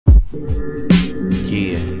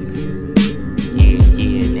Yeah,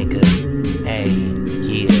 yeah, nigga. Hey,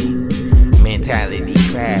 yeah. Mentality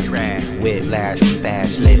crafty, whiplash for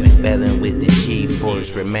fast living, belling with the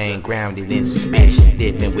G-force, remain grounded in suspicion,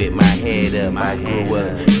 dipping with my head up. I grew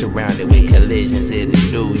up surrounded with collisions, it'll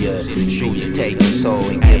do ya. Streets will take your soul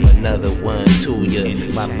and give another one to ya.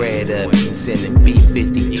 My bread up, I'm sending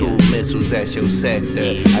B-52 missiles at your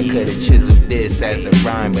sector. I could've chiseled this as a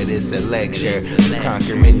rhyme, but it's a lecture. I'm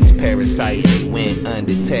conquering these parasites, they went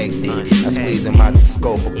undetected. I squeeze them out the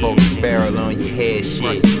scope, a broken barrel on your head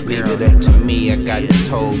shit. Leave it up to me, I got this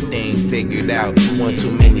whole thing figured out. One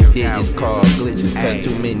too many digits called glitches, cause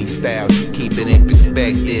too many styles. Keep it in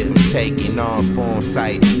perspective, I'm taking on form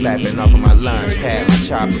sight, flapping off of my lungs pad, my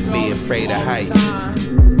chopper be afraid of heights.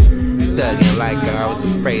 Thugging like I was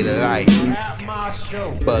afraid of life.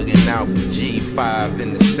 Bugging out from G5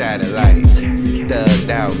 in the satellites. Thugged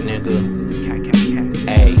out, nigga.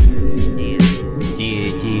 Ayy.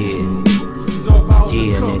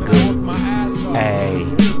 Yeah, nigga. Ayy.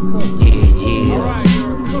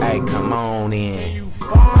 Yeah. Ayy, come on in.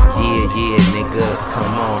 Yeah, nigga.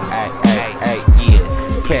 Come on. Ayy,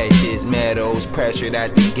 yeah. Precious metals pressured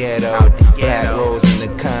out the ghetto. Black rolls in the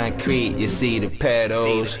concrete, you see the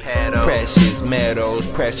pedals. Precious metals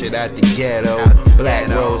pressured out the ghetto. Black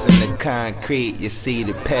rolls in the concrete, you see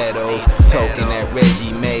the pedals. Token that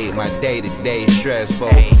Reggie made my day-to-day stressful.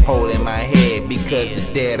 Holding my head because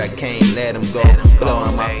the dead, I can't let them go.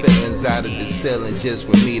 Blowing my feelings out of the ceiling just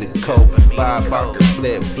for me to cope. Bob Barker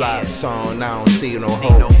flip-flops on, I don't see no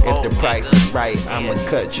hope. If the price is right, I'ma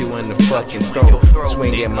cut you in the fucking throat.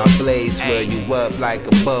 Swinging my blade, swell you up like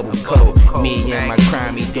a bubble coat. Me and my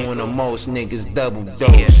crime, he doing the most, niggas double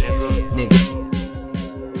dose. Nigga.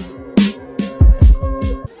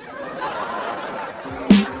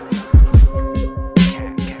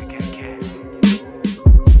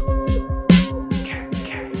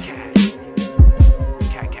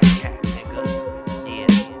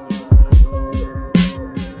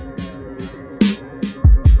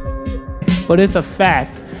 But it's a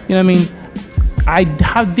fact, you know what I mean?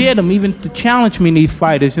 How dare them even to challenge me in these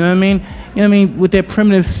fighters, you know what I mean? You know what I mean? With their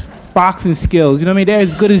primitive boxing skills, you know what I mean? They're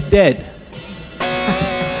as good as dead.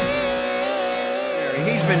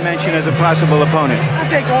 He's been mentioned as a possible opponent. I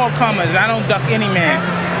take all comers, I don't duck any man.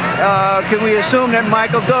 Can we assume that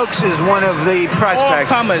Michael Dokes is one of the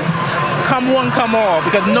prospects? All comers, come one, come all,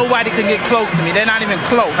 because nobody can get close to me. They're not even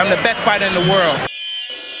close. I'm the best fighter in the world.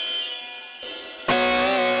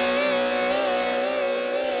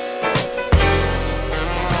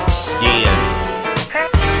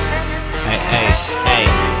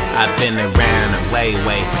 I've been around the way,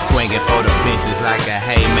 swinging for the fences like a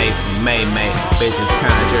hay made from May. Bitches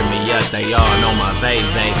conjure me up, they all know my vay.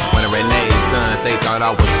 One of Renee's sons, they thought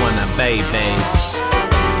I was one of babies.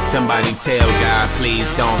 Somebody tell God, please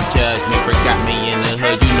don't judge me. Forgot me in the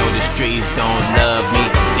hood, you know the streets don't love me.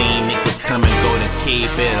 Seen niggas come and go to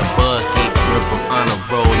keep it a bucket. Went from honor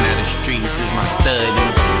roll, now the streets is my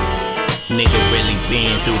studies. Nigga really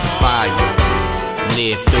been through the fire.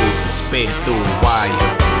 Live through the spit through the wire.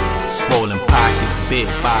 Swollen pockets bit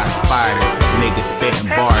by a spider. Niggas spitting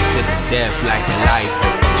bars to the death like a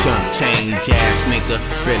lifer. Chump change ass nigga,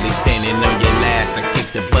 really standing on your last. I kick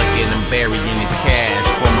the bucket, I'm burying the cash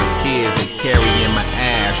for my kids and carrying my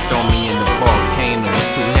ash. Throw me in the volcano,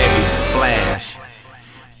 too heavy to splash.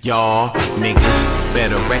 Y'all niggas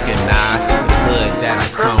better recognize the hood that I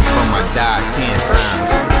come from. I died 10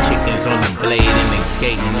 times. Chickens on the blade and they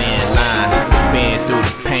skating in line. Been through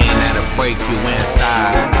the pain that'll break you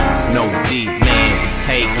inside. No deep land, we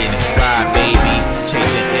taking a stride, baby.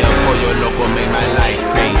 Chasing El Pollo Loco made my life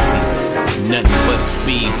crazy. Nothing but a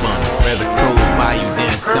speed bump. Rather cruise by you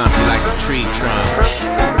than stump you like a tree trunk.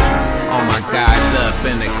 All my guys up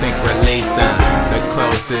in the quick release sign. The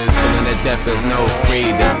closest, feeling the death is no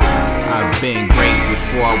freedom. I've been great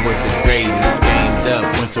before I was the greatest. Gamed up,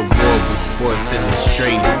 went to war with Sports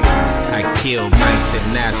Illustrated. I killed mics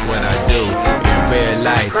and that's what I do. In real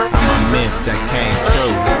life, I'm a myth that came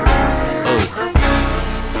true. Ooh.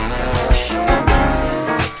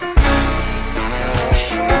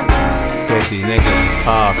 Get these niggas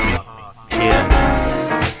off me. Yeah.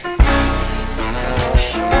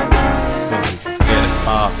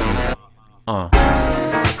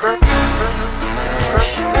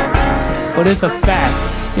 But it's a fact,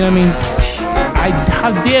 you know what I mean?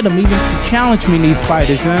 How dare them even to challenge me in these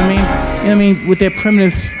fighters, you know what I mean? You know what I mean? With their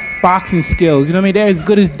primitive boxing skills, you know what I mean? They're as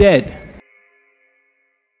good as dead.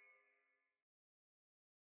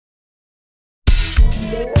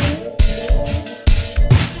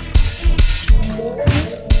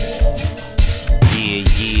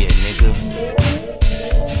 Yeah, nigga.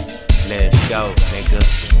 nigga.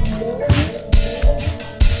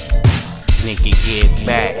 Nigga, get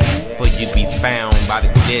back before you be found by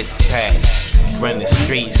the dispatch. Run the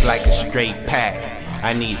streets like a straight pack.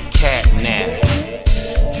 I need a cat nap.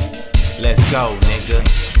 Let's go, nigga.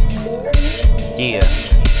 Yeah.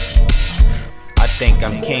 I think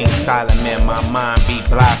I'm King Solomon, my mind be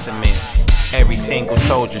blossoming. Every single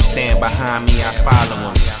soldier stand behind me, I follow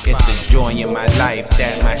him. It's the joy in my life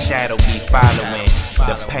that my shadow be following.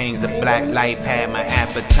 The pains of black life had my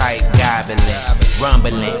appetite gobbling,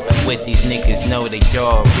 rumbling with these niggas know they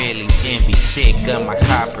all really envy. Sick of my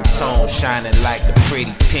copper tone shining like a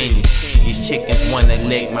pretty penny. These chickens wanna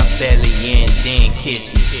lick my belly and then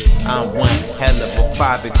kiss me. I'm one hell of a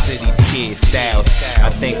father to these kids' styles. I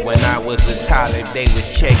think when I was a toddler they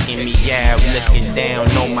was checking me out, looking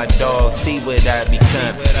down on my dog, see what I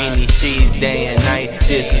become. In these streets day and night,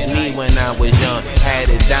 this was me when I was young. Had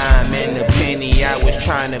a dime and a penny, I was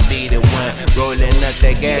trying to be the one. Rolling up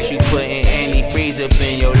that gas, you putting antifreeze up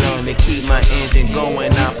in your lung to keep my engine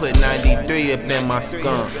going. I put 93 up in my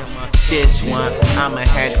skunk. This one, I'ma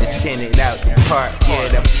have to send it out the park. Yeah,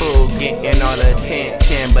 the fool getting all the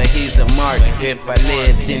attention, but he's a mark. If I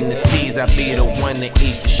lived in the seas, I'd be the one to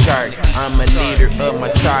eat the shark. I'm a leader of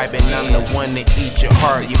my tribe and I'm the one to eat your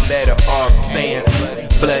heart. You better off saying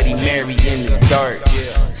Bloody Mary in the dark.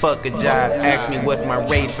 Fuck a job, ask me what's my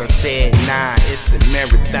race, I said nah, it's a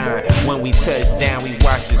marathon. When we touch down, we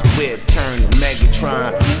watch this whip turn to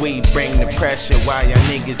Megatron. We bring the pressure while y'all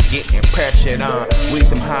niggas getting pressured on. We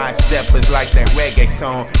some high steppers like that reggae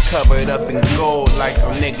song, covered up in gold like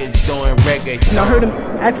them niggas doing reggae. I heard him,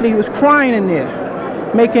 actually he was crying in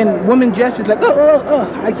there, making woman gestures like,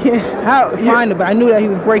 I can't find it, but I knew that he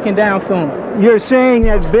was breaking down soon. You're saying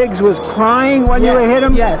that Biggs was crying when you hit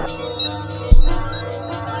him? Yes.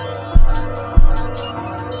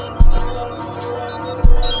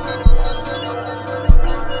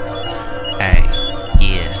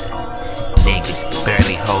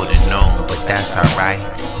 Barely holding on, but that's alright.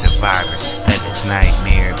 Survivors of this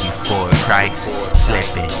nightmare before Christ.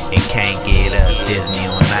 Slipping and can't get up, Disney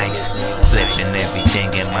on ice. Flipping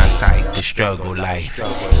everything in my sight, the struggle life.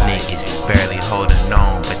 Niggas barely holding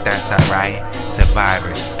on, but that's alright.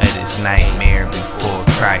 Survivors of this nightmare before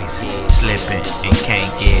Christ. Slipping and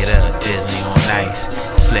can't get up, Disney on ice.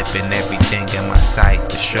 Flipping everything in my sight,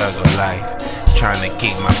 the struggle life. Trying to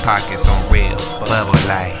keep my pockets on real, bubble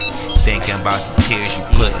life. Thinking about the tears you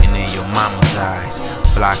putting in your mama's eyes.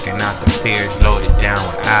 Blocking out the fears loaded down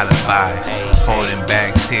with alibis. Holding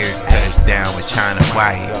back tears touched down with China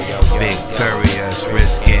White. Victorious,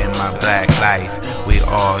 risking my black life. We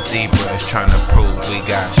all zebras trying to prove we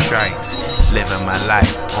got stripes. Living my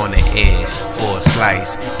life on the edge for a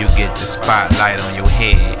slice. You get the spotlight on your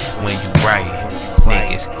head when you right.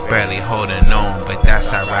 Niggas barely holding on, but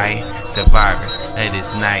that's alright. Survivors of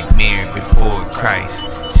this nightmare before Christ.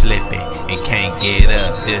 Slipping and can't get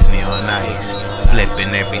up, Disney on ice.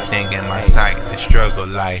 Flipping everything in my sight, the struggle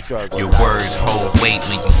life. Your words hold weight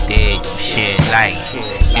when you dead, you shed light.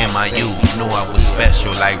 In my youth, knew I was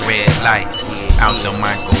special like red lights. Out the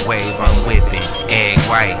microwave, I'm whipping, egg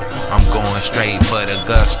white. I'm going straight for the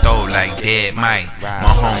gusto like dead Mike.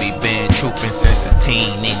 My homie been trooping since a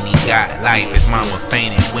teen and he got life. His mama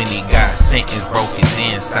fainted when he got sentenced, broke his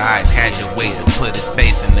insides. Had to wait to put his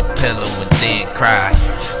face in the pillow and then cry.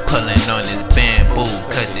 Pulling on his bamboo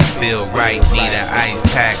cause it feel right. Need an ice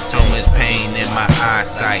pack, so much pain in my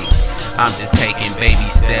eyesight. I'm just taking baby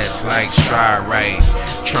steps like stride right.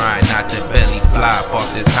 Trying not to belly flop off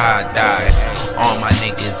this high dive. All my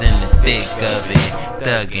niggas in the thick of it,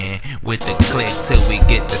 thuggin' with the click till we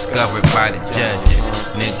get discovered by the judges,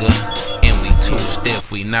 nigga. And we too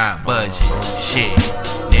stiff, we not budging. Shit,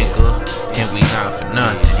 nigga, and we not for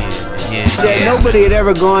nothing. Yeah. Nobody had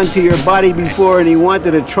ever gone to your body before and he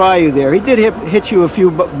wanted to try you there. He did hit you a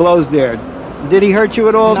few blows there. Did he hurt you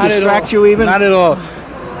at all? Distract you even? Not at all.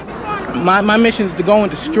 My mission is to go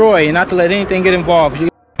and destroy and not to let anything get involved.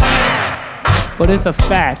 But it's a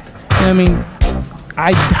fact. You know what I mean?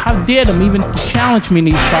 How dare them even challenge me in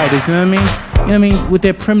these fighters, you know what I mean? You know what I mean? With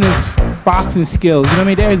their primitive boxing skills, you know what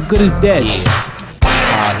I mean? They're as good as dead. Yeah.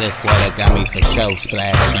 All this water got me for show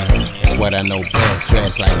splashing. It's what I know best,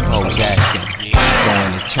 dressed like Bo Jackson.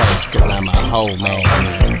 Going to church cause I'm a whole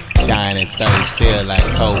man. Dying of thirst, still like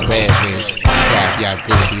cold beverage. Trap y'all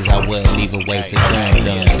goofies, I wouldn't even waste a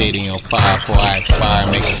gun. City on fire before I expire,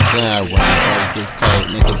 make a gun run. Break this code,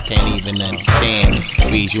 niggas can't even understand me.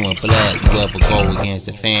 Freeze you in blood, you ever go against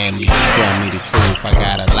the family. Tell me the truth, I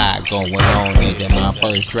got a lot going on, nigga. My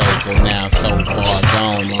first Draco now so far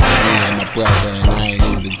gone, nigga. Me and my brother and I ain't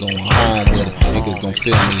even going home with it. Niggas gon'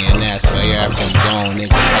 feel me and that's why after I'm gone,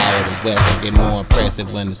 nigga. Follow the west. I get more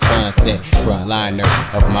impressive when the sun set. Frontliner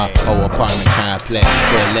of my whole apartment complex.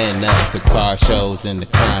 Pulling up to car shows and the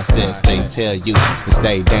concepts. They tell you to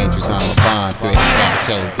stay dangerous, I'm a bomb threat. Got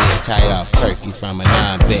your bitch, high off turkeys from a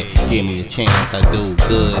non-vet. Give me a chance, I do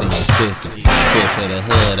good in your system. Spit for the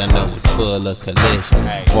hood, I know it's full of collisions.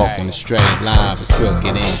 Walking a straight line with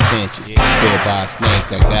crooked intentions. Bit by a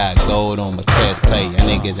snake, I got gold on my chest plate. Your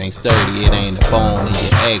niggas ain't sturdy, it ain't a bone in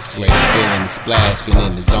your x-ray. Spilling the splash, been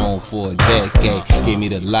in the zone for a decade. Give me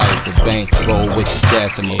the life of bank, roll with the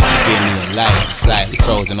decimal. Give me a life, I'm slightly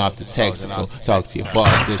frozen off the Texaco. Talk to your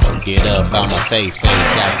boss, let you get up out my face.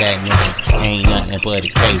 Got that niggas, ain't nothing but a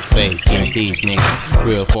case face. Get these niggas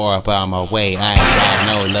real far up out my way. I ain't got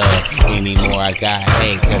no love anymore, I got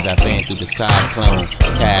hate. Cause I've been through the cyclone.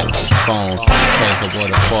 Tap phones, chase a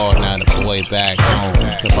waterfall, now the boy back home.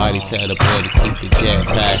 Somebody tell the boy to keep the jet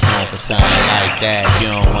pack on. For something like that, you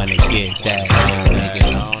don't wanna get that on,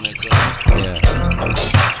 nigga. Yeah.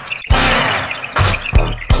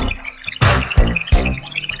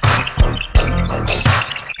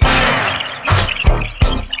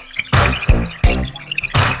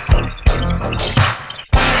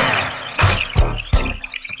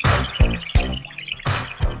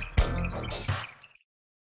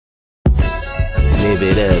 Live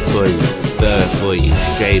it up for you, thug for you,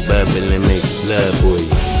 straight bubbling and make the blood for you.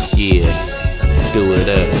 Yeah, do it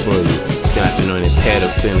up for you. Stomping on the pedal,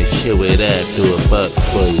 finna chill it up, do a buck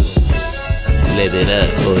for you. Live it up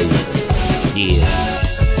for you. Yeah.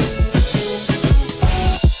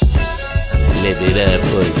 Live it up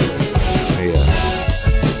for you. Yeah.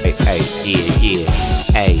 Hey, yeah.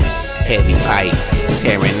 Hey, heavy pipes,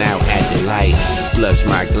 tearing out at the light. Flush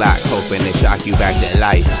my Glock, hoping to shock you back to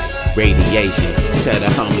life. Radiation, tell the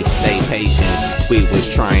homies stay patient. We was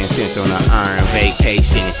trying, sent on an iron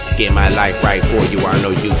vacation. Get my life right for you, I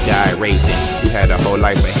know you died racing. You had a whole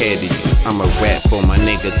life ahead of you. I'm a rep for my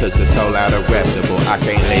nigga, took the soul out of reputable. I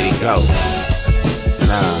can't let it go.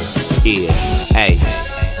 Nah, yeah, hey.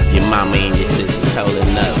 Your mama and your sisters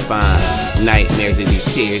holding up fine. Nightmares of these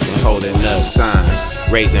tears and holding up signs.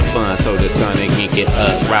 Raising funds so the sun can get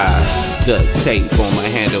uprise. Duct tape on my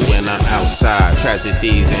handle when I'm outside.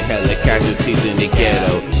 Tragedies and hella casualties in the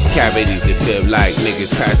ghetto. Cavities that feel like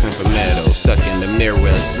niggas passing for metal. Stuck in the mirror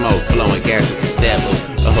of smoke, blowing gas at the devil.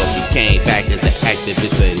 I hope you came back as an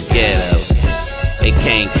activist of the ghetto. They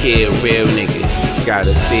can't kill real niggas. Got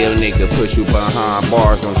a steal nigga, push you behind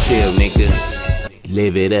bars on chill nigga.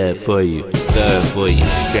 Live it up for you, thug for you,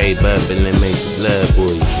 straight bubbling and make the blood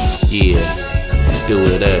for you. Yeah. Do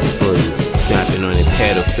it up for you. Stomping on the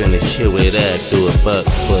pedal, finna chill it up. Do a buck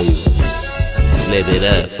for you. Live it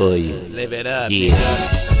up for you. Live it up. Yeah.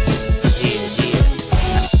 Yeah.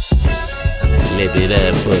 Live it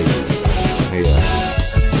up for you. Yeah.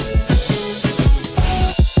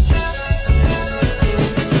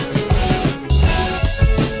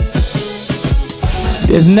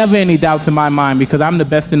 There's never any doubts in my mind because I'm the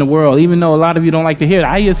best in the world. Even though a lot of you don't like to hear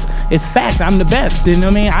it, it's fact. I'm the best. You know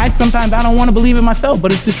what I mean? Sometimes I don't want to believe it myself,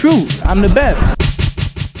 but it's the truth. I'm the best.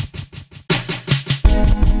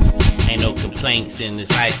 Ain't no complaints in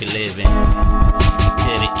this life you're living.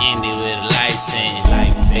 Could've ended with a life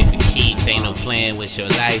sentence. Pay for keeps, ain't no playing with your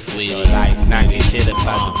life with it. Knocking shit up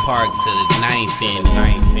out the park to the ninth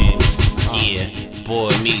inning. Yeah.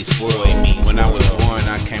 Boy meets world. When I was born,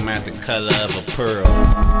 I came out the color of a pearl.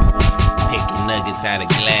 Picking nuggets out of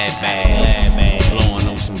glad bag. Blowing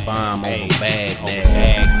on some bomb over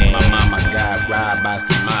Baghdad. My mama got robbed by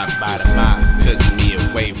some mobsters. Took me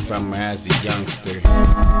away from her as a youngster.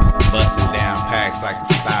 Busting down packs like a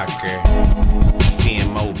stalker. Seeing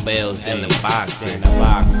more bells than the boxer.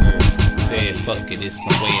 Said fuck it, it's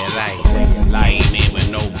my way of life. Ain't in with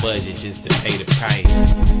no budget just to pay the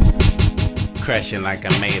price. Crushing like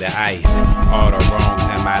I'm made of ice. All the wrongs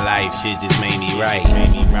in my life, shit just made me right.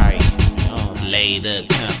 Laid up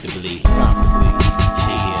comfortably. Shit,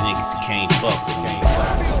 these niggas can't fuck with me.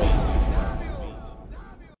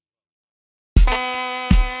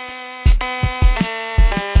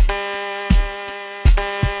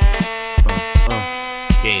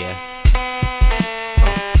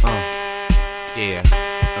 Yeah.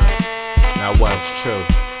 Now what's true?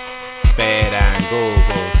 Bad and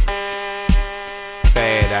Google.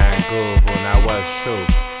 Fade and Google, now what's true?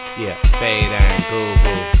 Yeah, fade and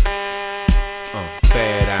Google.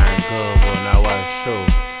 Fade and Google, now what's true?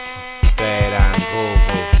 Fade and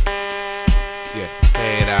Google. Yeah,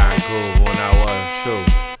 fade and Google, now what's true?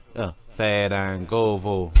 Fade and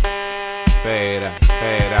Google. Fade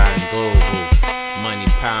and Google. Money,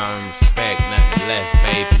 power, and respect, nothing less,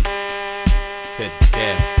 baby. To the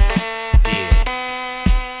death, yeah.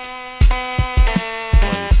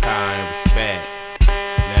 Money, power,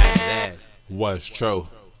 what's true.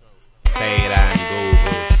 Fade out and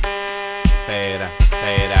Google. Fade out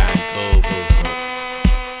and Google.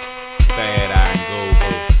 Fade out and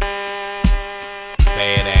Google.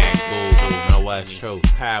 Fade out and Google. Know what's true.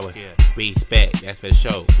 Power, respect, that's for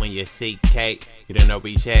sure. When you seek cake, you don't know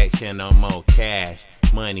rejection, no more cash.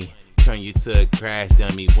 Money turn you to a crash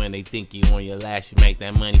dummy. When they think you on your last, you make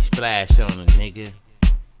that money splash on them, nigga.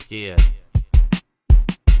 Yeah.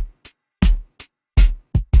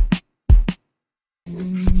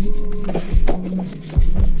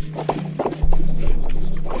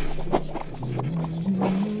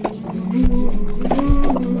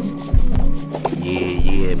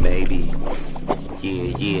 Yeah, baby.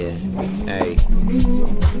 Yeah, hey.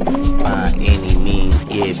 By any means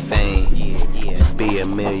get fame. To be a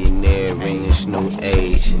millionaire in this new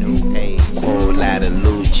age. Whole lot of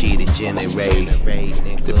loot cheated generate.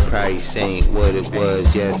 The price ain't what it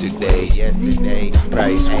was yesterday.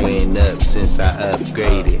 Price went up since I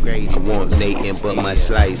upgraded. I want nothing but my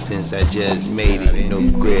slice since I just made it. No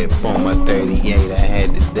grip on my 38, I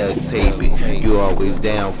had to duct tape it. You always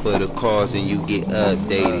down for the cause and you get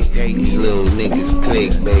updated. These little niggas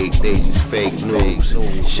clickbait, they just fake news.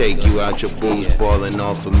 Shake you out your boots, balling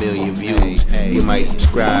off a million views. You might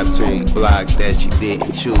subscribe to a block that you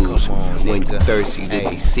didn't choose. When you're thirsty to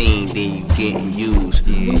be seen, then you getting used.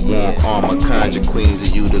 I want all my conjure queens to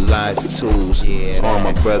utilize the tools. All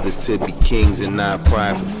my brothers to be kings and not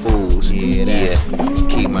prideful fools. Yeah,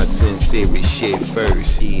 keep my sincere shit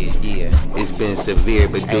first. It's been severe,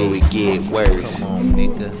 but do it get worse?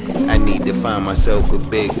 I need to find myself a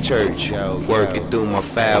big church. Working through my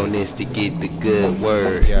foulness to get the good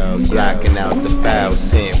word. Blocking out the foul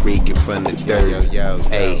scent reeking from the dirt.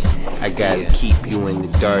 Hey, I gotta keep you in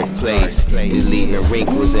the dark place. You're leaving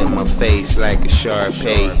wrinkles in my face like a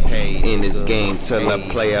Sharpay. In this game till I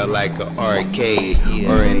play out like an arcade.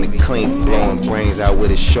 Or in the clink blowing brains out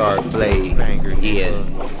with a sharp blade. Yeah,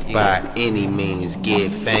 by any means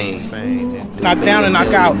get fame. Knock down and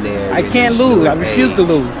knock out. I can't lose. I refuse to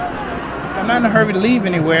lose. I'm not in a hurry to leave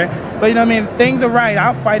anywhere. But you know what I mean? If things are right,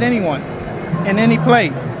 I'll fight anyone. In any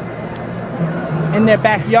place. In their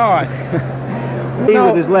backyard. He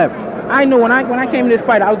with his left. I know when I came to this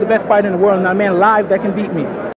fight, I was the best fighter in the world, and not a man alive that can beat me.